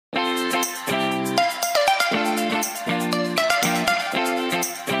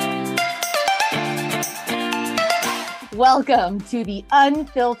Welcome to the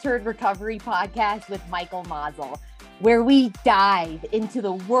Unfiltered Recovery Podcast with Michael Mazel, where we dive into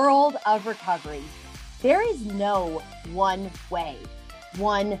the world of recovery. There is no one way,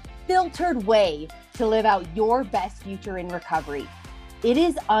 one filtered way to live out your best future in recovery. It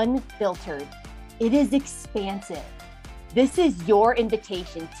is unfiltered. It is expansive. This is your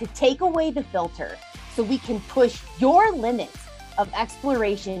invitation to take away the filter so we can push your limits of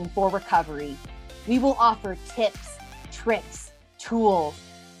exploration for recovery. We will offer tips, tricks, tools,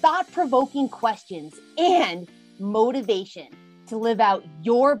 thought-provoking questions, and motivation to live out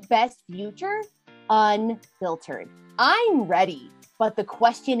your best future unfiltered. I'm ready, but the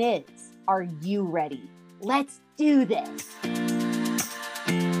question is, are you ready? Let's do this.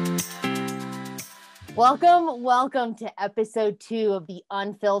 Welcome to episode 2 of the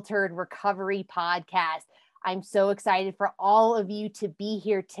Unfiltered Recovery Podcast. I'm so excited for all of you to be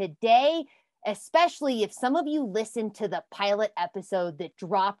here today, especially if some of you listened to the pilot episode that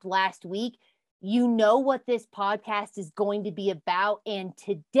dropped last week. You know what this podcast is going to be about. And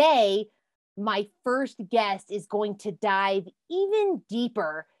today, my first guest is going to dive even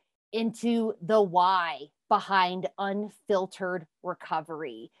deeper into the why behind unfiltered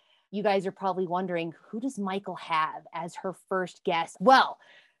recovery. You guys are probably wondering, who does Michael have as her first guest? Well,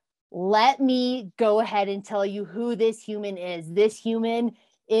 let me go ahead and tell you who this human is. This human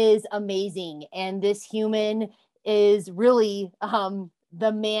is amazing. And this human is really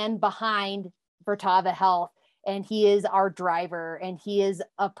the man behind Virtava Health. And he is our driver. And he is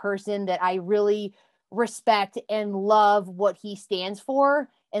a person that I really respect and love what he stands for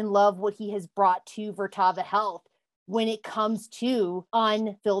and love what he has brought to Virtava Health when it comes to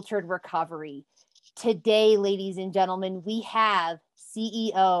unfiltered recovery. Today, ladies and gentlemen, we have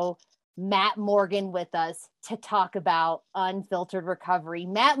CEO Matt Morgan with us to talk about unfiltered recovery.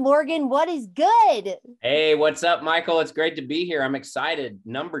 Matt Morgan, what is good? Hey, what's up, Michael? It's great to be here. I'm excited.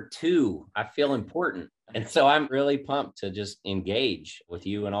 Number 2, I feel important. And so I'm really pumped to just engage with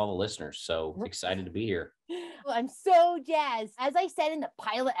you and all the listeners. So excited to be here. Well, I'm so jazzed. As I said in the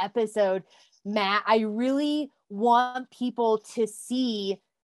pilot episode, Matt, I really want people to see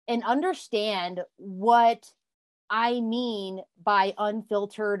and understand what I mean by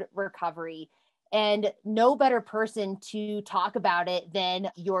unfiltered recovery. And no better person to talk about it than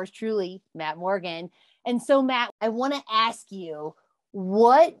yours truly, Matt Morgan. And so, Matt, I want to ask you,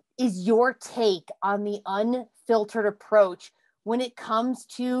 what is your take on the unfiltered approach when it comes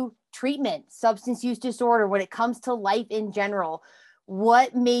to treatment, substance use disorder, when it comes to life in general?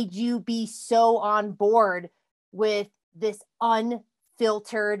 What made you be so on board with this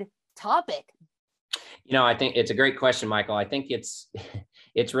unfiltered topic? You know, I think it's a great question, Michael. I think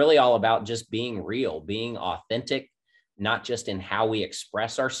it's really all about just being real, being authentic, not just in how we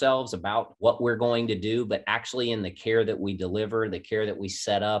express ourselves about what we're going to do, but actually in the care that we deliver, the care that we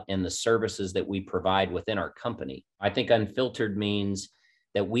set up, and the services that we provide within our company. I think unfiltered means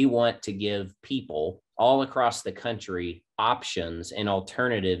that we want to give people all across the country options and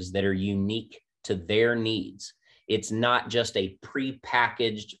alternatives that are unique to their needs. It's not just a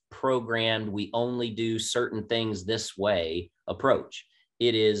prepackaged, programmed, we only do certain things this way approach.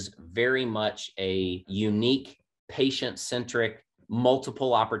 It is very much a unique, patient-centric,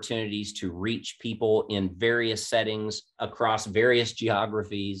 multiple opportunities to reach people in various settings across various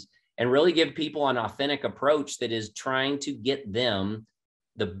geographies and really give people an authentic approach that is trying to get them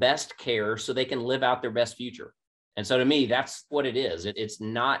the best care so they can live out their best future. And so to me, that's what it is. It's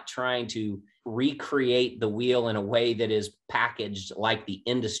not trying to recreate the wheel in a way that is packaged like the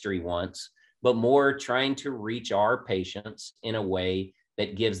industry wants, but more trying to reach our patients in a way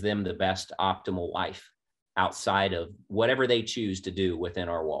that gives them the best optimal life outside of whatever they choose to do within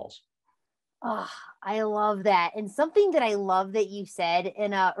our walls. Oh, I love that. And something that I love that you said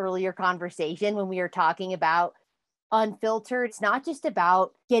in an earlier conversation when we were talking about unfiltered, it's not just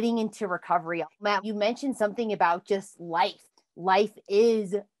about getting into recovery. Matt, you mentioned something about just life. Life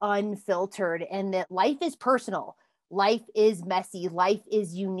is unfiltered and that life is personal. Life is messy. Life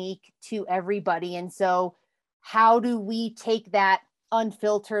is unique to everybody. And so how do we take that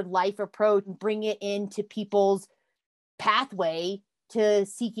unfiltered life approach and bring it into people's pathway to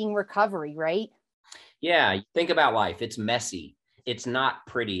seeking recovery, right? Yeah. Think about life. It's messy. It's not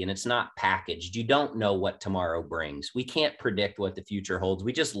pretty and it's not packaged. You don't know what tomorrow brings. We can't predict what the future holds.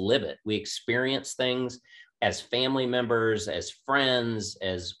 We just live it. We experience things as family members, as friends,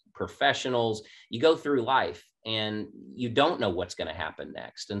 as professionals. You go through life and you don't know what's going to happen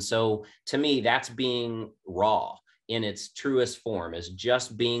next. And so to me, that's being raw in its truest form, is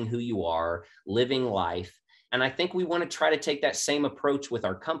just being who you are, living life. And I think we want to try to take that same approach with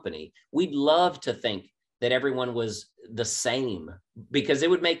our company. We'd love to think that everyone was the same, because it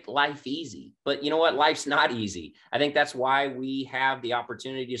would make life easy. But you know what? Life's not easy. I think that's why we have the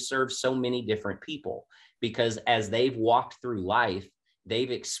opportunity to serve so many different people, because as they've walked through life,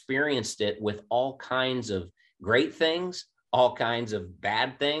 they've experienced it with all kinds of great things, all kinds of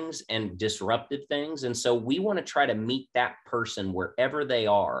bad things and disruptive things. And so we want to try to meet that person wherever they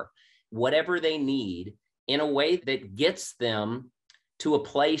are, whatever they need, in a way that gets them to a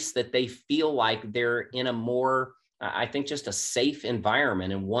place that they feel like they're in a more, I think, just a safe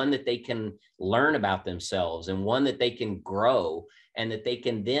environment, and one that they can learn about themselves, and one that they can grow, and that they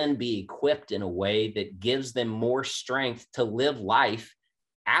can then be equipped in a way that gives them more strength to live life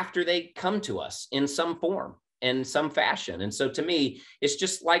after they come to us in some form, in some fashion. And so to me, it's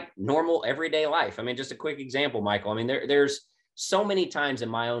just like normal everyday life. I mean, just a quick example, Michael. I mean, there's so many times in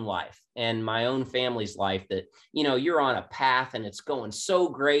my own life and my own family's life that, you know, you're on a path and it's going so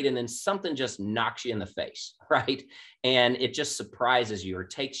great, and then something just knocks you in the face, right? And it just surprises you or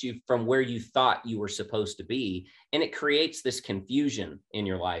takes you from where you thought you were supposed to be. And it creates this confusion in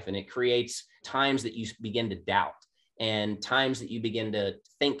your life, and it creates times that you begin to doubt, and times that you begin to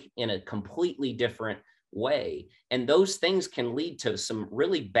think in a completely different way. And those things can lead to some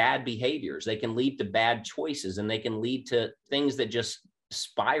really bad behaviors. They can lead to bad choices, and they can lead to things that just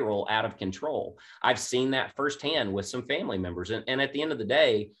spiral out of control. I've seen that firsthand with some family members. And at the end of the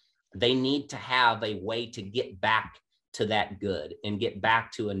day, they need to have a way to get back to that good and get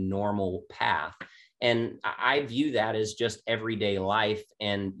back to a normal path. And I view that as just everyday life.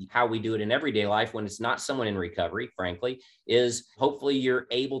 And how we do it in everyday life when it's not someone in recovery, frankly, is hopefully you're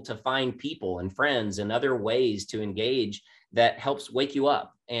able to find people and friends and other ways to engage that helps wake you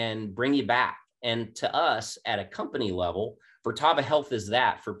up and bring you back. And to us at a company level, Virtava Health is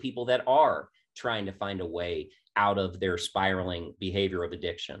that for people that are trying to find a way out of their spiraling behavior of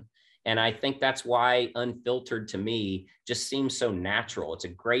addiction. And I think that's why Unfiltered to me just seems so natural. It's a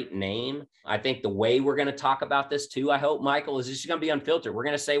great name. I think the way we're going to talk about this too, I hope, Michael, is just going to be unfiltered. We're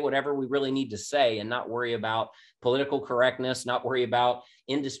going to say whatever we really need to say and not worry about political correctness, not worry about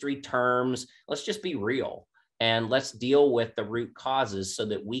industry terms. Let's just be real. And let's deal with the root causes so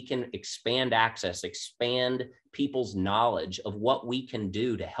that we can expand access, expand people's knowledge of what we can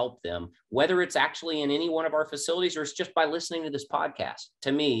do to help them, whether it's actually in any one of our facilities or it's just by listening to this podcast.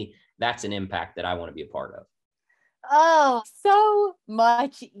 To me, that's an impact that I want to be a part of. Oh, so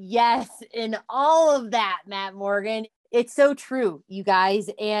much yes in all of that, Matt Morgan. It's so true, you guys.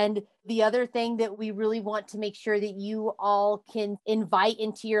 And the other thing that we really want to make sure that you all can invite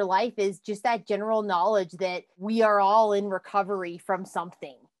into your life is just that general knowledge that we are all in recovery from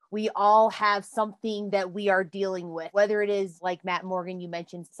something. We all have something that we are dealing with, whether it is like Matt Morgan, you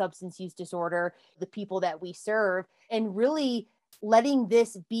mentioned substance use disorder, the people that we serve, and really letting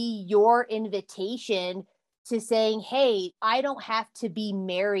this be your invitation to saying, hey, I don't have to be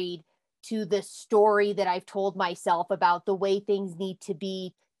married to the story that I've told myself about the way things need to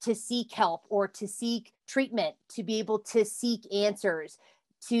be to seek help or to seek treatment, to be able to seek answers,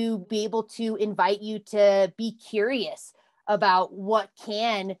 to be able to invite you to be curious about what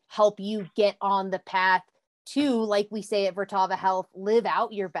can help you get on the path to, like we say at Virtava Health, live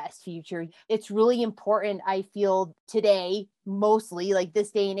out your best future. It's really important, I feel today, mostly like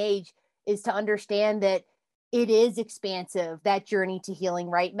this day and age, is to understand that it is expansive, that journey to healing,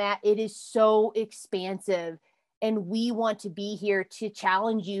 right, Matt? It is so expansive. And we want to be here to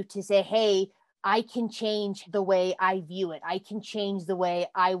challenge you to say, hey, I can change the way I view it. I can change the way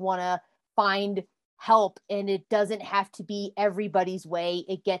I want to find help. And it doesn't have to be everybody's way.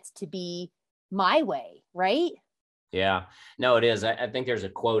 It gets to be my way, right? Yeah, no, it is. I think there's a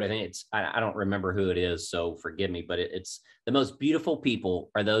quote. I think it's, I don't remember who it is, so forgive me, but it's the most beautiful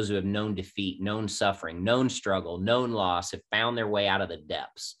people are those who have known defeat, known suffering, known struggle, known loss, have found their way out of the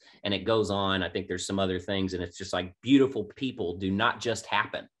depths. And it goes on. I think there's some other things, and it's just like beautiful people do not just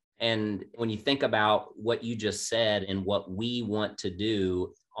happen. And when you think about what you just said and what we want to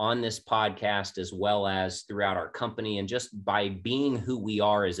do on this podcast, as well as throughout our company, and just by being who we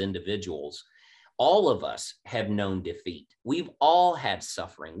are as individuals, all of us have known defeat. We've all had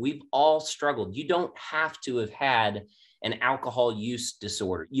suffering. We've all struggled. You don't have to have had an alcohol use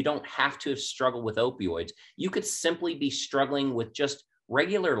disorder. You don't have to have struggled with opioids. You could simply be struggling with just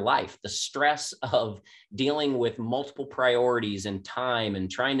regular life, the stress of dealing with multiple priorities and time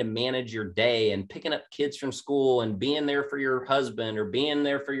and trying to manage your day and picking up kids from school and being there for your husband or being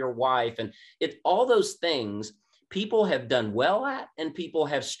there for your wife. And it's all those things people have done well at and people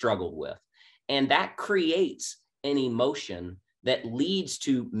have struggled with. And that creates an emotion that leads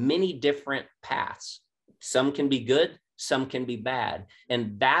to many different paths. Some can be good, some can be bad.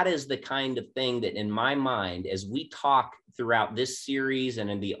 And that is the kind of thing that in my mind, as we talk throughout this series and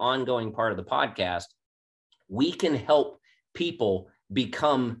in the ongoing part of the podcast, we can help people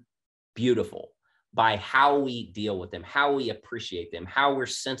become beautiful by how we deal with them, how we appreciate them, how we're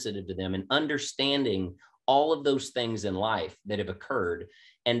sensitive to them, and understanding all of those things in life that have occurred,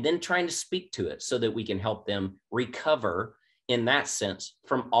 and then trying to speak to it so that we can help them recover in that sense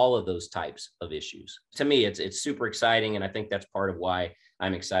from all of those types of issues. To me, it's super exciting. And I think that's part of why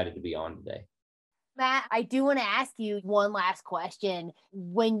I'm excited to be on today. Matt, I do want to ask you one last question.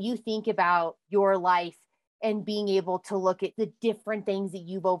 When you think about your life and being able to look at the different things that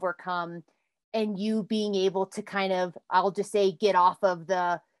you've overcome, and you being able to kind of, I'll just say, get off of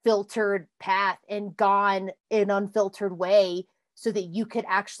the filtered path and gone in an unfiltered way, so that you could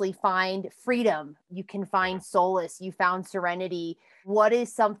actually find freedom, you can find solace, you found serenity. What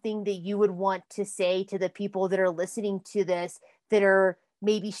is something that you would want to say to the people that are listening to this, that are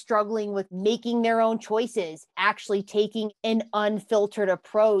maybe struggling with making their own choices, actually taking an unfiltered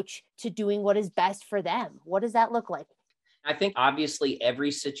approach to doing what is best for them? What does that look like? I think obviously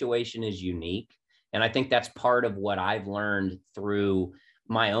every situation is unique. And I think that's part of what I've learned through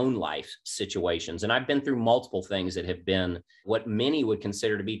my own life situations. And I've been through multiple things that have been what many would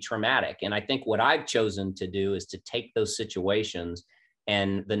consider to be traumatic. And I think what I've chosen to do is to take those situations,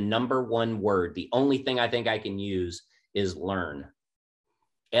 and the number one word, the only thing I think I can use, is learn.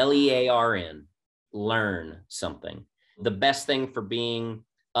 Learn, learn something. The best thing for being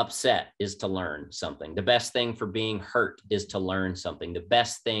upset is to learn something. The best thing for being hurt is to learn something. The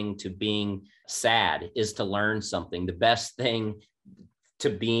best thing to being sad is to learn something. The best thing to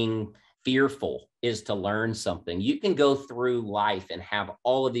being fearful is to learn something. You can go through life and have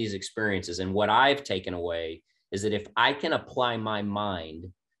all of these experiences. And what I've taken away is that if I can apply my mind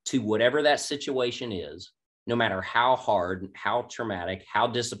to whatever that situation is, no matter how hard, how traumatic, how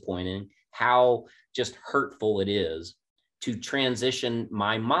disappointing, how just hurtful it is, to transition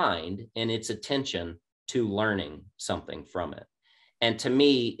my mind and its attention to learning something from it. And to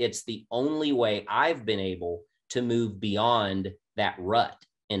me, it's the only way I've been able to move beyond that rut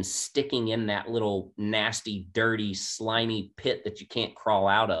and sticking in that little nasty, dirty, slimy pit that you can't crawl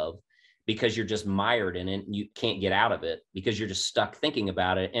out of because you're just mired in it and you can't get out of it because you're just stuck thinking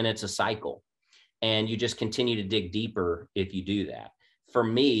about it. And it's a cycle. And you just continue to dig deeper if you do that. For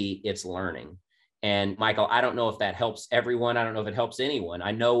me, it's learning. And Michael, I don't know if that helps everyone. I don't know if it helps anyone.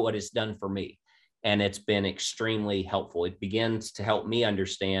 I know what it's done for me. And it's been extremely helpful. It begins to help me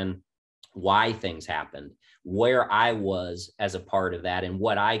understand why things happened, where I was as a part of that, and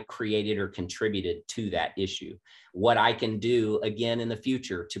what I created or contributed to that issue, what I can do again in the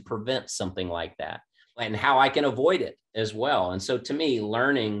future to prevent something like that, and how I can avoid it as well. And so to me,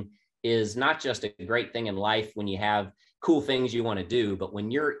 learning is not just a great thing in life when you have cool things you want to do, but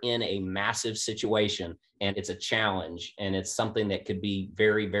when you're in a massive situation and it's a challenge and it's something that could be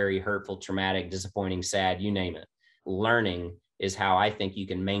very, very hurtful, traumatic, disappointing, sad, you name it, learning is how I think you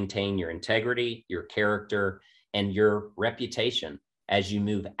can maintain your integrity, your character, and your reputation as you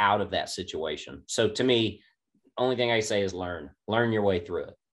move out of that situation. So to me, only thing I say is learn your way through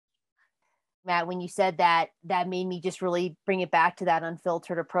it. Matt, when you said that, that made me just really bring it back to that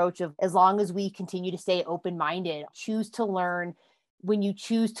unfiltered approach of, as long as we continue to stay open-minded, choose to learn. When you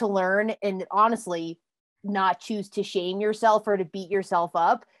choose to learn and honestly not choose to shame yourself or to beat yourself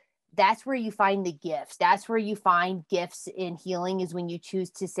up, that's where you find the gifts. That's where you find gifts in healing, is when you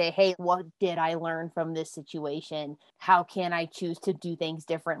choose to say, hey, what did I learn from this situation? How can I choose to do things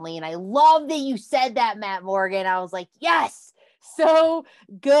differently? And I love that you said that, Matt Morgan. I was like, yes, so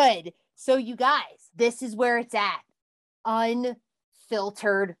good. So you guys, this is where it's at.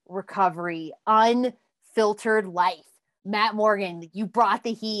 Unfiltered recovery, unfiltered life. Matt Morgan, you brought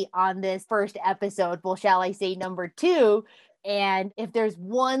the heat on this first episode. Well, shall I say number 2? And if there's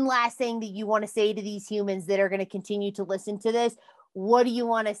one last thing that you want to say to these humans that are going to continue to listen to this, what do you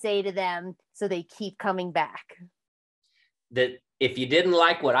want to say to them so they keep coming back? That if you didn't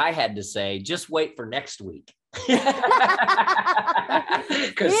like what I had to say, just wait for next week.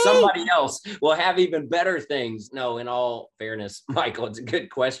 Because somebody else will have even better things. No, in all fairness, Michael, it's a good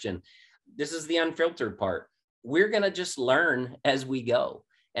question. This is the unfiltered part. We're going to just learn as we go.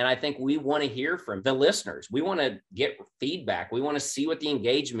 And I think we want to hear from the listeners. We want to get feedback. We want to see what the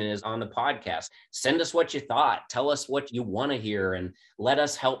engagement is on the podcast. Send us what you thought. Tell us what you want to hear and let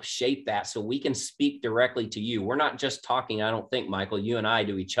us help shape that so we can speak directly to you. We're not just talking, I don't think, Michael, you and I,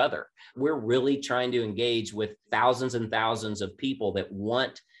 to each other. We're really trying to engage with thousands and thousands of people that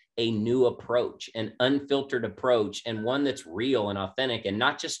want a new approach, an unfiltered approach, and one that's real and authentic and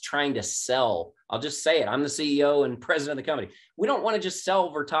not just trying to sell. I'll just say it. I'm the CEO and president of the company. We don't want to just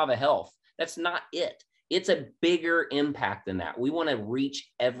sell Virtava Health. That's not it. It's a bigger impact than that. We want to reach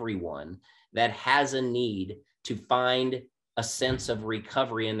everyone that has a need to find a sense of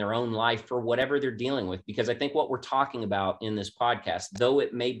recovery in their own life for whatever they're dealing with. Because I think what we're talking about in this podcast, though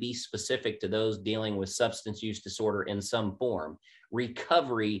it may be specific to those dealing with substance use disorder in some form,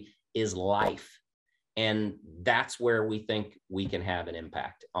 recovery is life. And that's where we think we can have an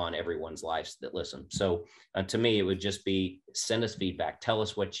impact on everyone's lives that listen. So to me, it would just be send us feedback. Tell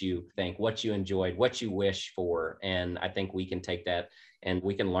us what you think, what you enjoyed, what you wish for. And I think we can take that and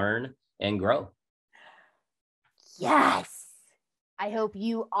we can learn and grow. Yes. I hope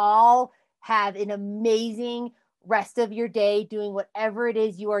you all have an amazing rest of your day doing whatever it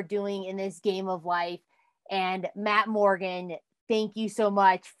is you are doing in this game of life. And Matt Morgan, thank you so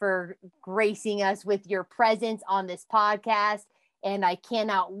much for gracing us with your presence on this podcast. And I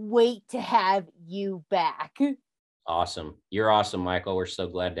cannot wait to have you back. Awesome. You're awesome, Michael. We're so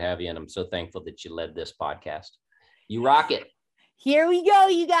glad to have you. And I'm so thankful that you led this podcast. You rock it. Here we go,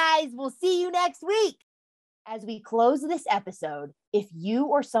 you guys. We'll see you next week. As we close this episode, if you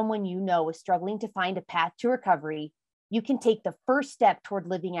or someone you know is struggling to find a path to recovery, you can take the first step toward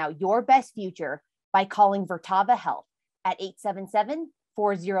living out your best future by calling Virtava Health at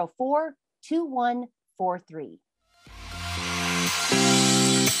 877-404-2143.